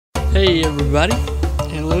Hey everybody.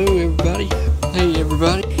 Hello everybody. Hey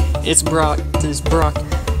everybody. It's Brock. This is Brock.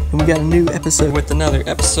 And we got a new episode with another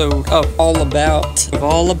episode of All About.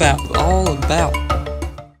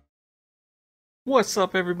 What's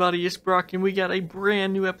up everybody? It's Brock and we got a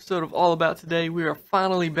brand new episode of All About today. We are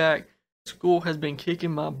finally back. School has been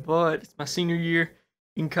kicking my butt. It's my senior year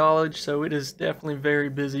in college, so it is definitely very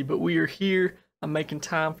busy, but we are here. I'm making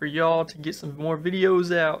time for y'all to get some more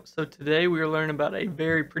videos out. So today we are learning about a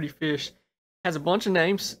very pretty fish. It has a bunch of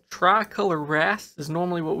names. Tricolor wrasse is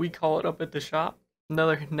normally what we call it up at the shop.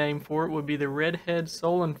 Another name for it would be the redhead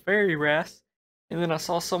Solon fairy wrasse. And then I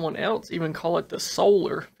saw someone else even call it the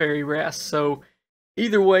solar fairy wrasse. So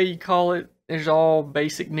either way you call it, there's all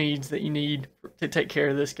basic needs that you need to take care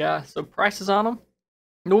of this guy. So prices on them.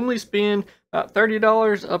 Normally spend about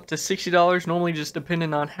 $30 up to $60, normally just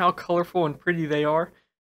depending on how colorful and pretty they are.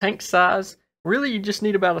 Tank size, really you just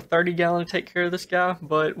need about a 30-gallon to take care of this guy,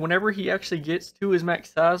 but whenever he actually gets to his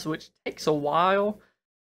max size, which takes a while,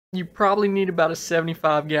 you probably need about a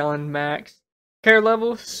 75-gallon max. Care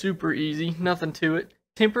level, super easy, nothing to it.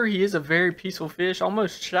 Temper, he is a very peaceful fish,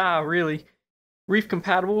 almost shy really. Reef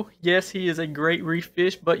compatible, yes he is a great reef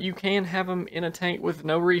fish, but you can have him in a tank with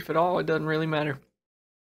no reef at all, it doesn't really matter.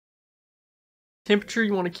 Temperature,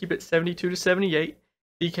 you want to keep it 72 to 78,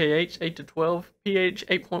 DKH 8 to 12, pH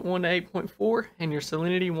 8.1 to 8.4, and your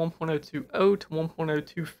salinity 1.020 to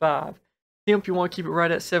 1.025. Temp, you want to keep it right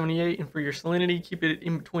at 78, and for your salinity, keep it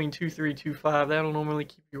in between 2.3 to 2.5. That'll normally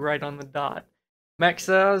keep you right on the dot. Max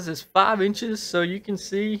size is 5 inches, so you can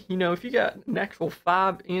see, if you got an actual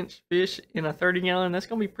 5-inch fish in a 30-gallon, that's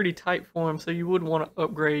going to be pretty tight for him, so you would want to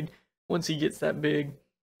upgrade once he gets that big.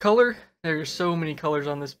 Color, there's so many colors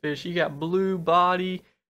on this fish. You got blue body,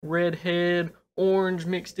 red head, orange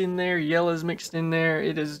mixed in there, yellows mixed in there.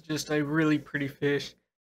 It is just a really pretty fish.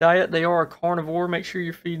 Diet, they are a carnivore. Make sure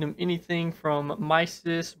you're feeding them anything from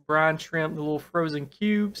mysis, brine shrimp, the little frozen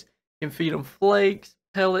cubes. You can feed them flakes,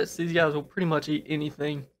 pellets. These guys will pretty much eat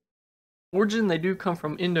anything. Origin, they do come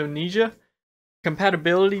from Indonesia.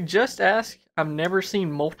 Compatibility, just ask. I've never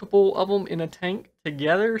seen multiple of them in a tank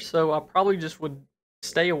together, so I probably just would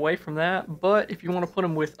stay away from that. But if you want to put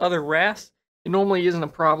them with other wrasse, it normally isn't a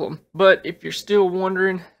problem. But if you're still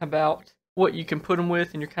wondering about what you can put them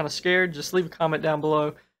with and you're kind of scared, just leave a comment down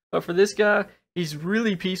below. But for this guy, he's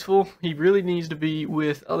really peaceful. He really needs to be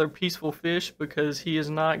with other peaceful fish because he is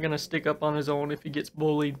not going to stick up on his own if he gets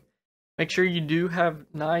bullied. Make sure you do have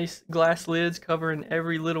nice glass lids covering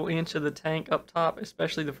every little inch of the tank up top,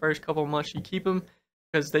 especially the first couple of months you keep them,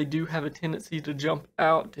 because they do have a tendency to jump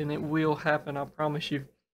out, and it will happen, I promise you.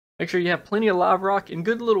 Make sure you have plenty of live rock and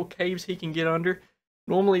good little caves he can get under.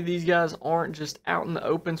 Normally these guys aren't just out in the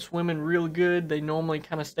open swimming real good. They normally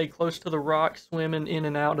kind of stay close to the rock, swimming in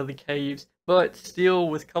and out of the caves. But still,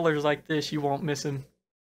 with colors like this, you won't miss him.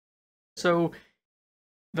 So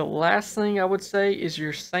the last thing I would say is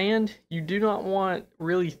your sand. You do not want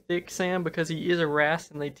really thick sand because he is a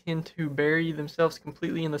wrasse and they tend to bury themselves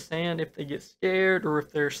completely in the sand if they get scared or if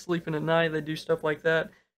they're sleeping at night. They do stuff like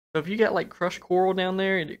that. So if you got like crushed coral down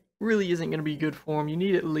there, it really isn't going to be good for them. You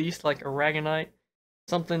need at least like a aragonite,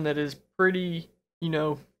 something that is pretty,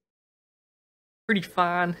 pretty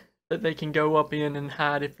fine that they can go up in and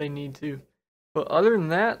hide if they need to. But other than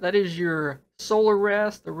that, that is your solar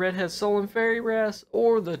wrasse, the redhead Solon fairy wrasse,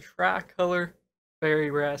 or the tricolor fairy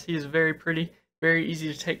wrasse. He is very pretty, very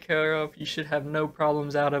easy to take care of. You should have no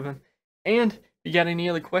problems out of him. And if you got any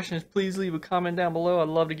other questions, please leave a comment down below. I'd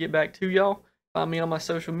love to get back to y'all. Find me on my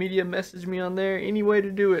social media, message me on there. Any way to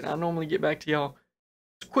do it, I normally get back to y'all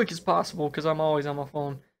as quick as possible because I'm always on my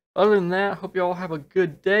phone. Other than that, hope y'all have a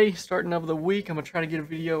good day. Starting of the week, I'm going to try to get a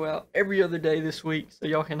video out every other day this week so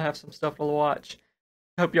y'all can have some stuff to watch.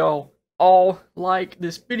 Hope y'all all like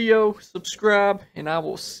this video, subscribe, and I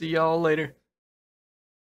will see y'all later.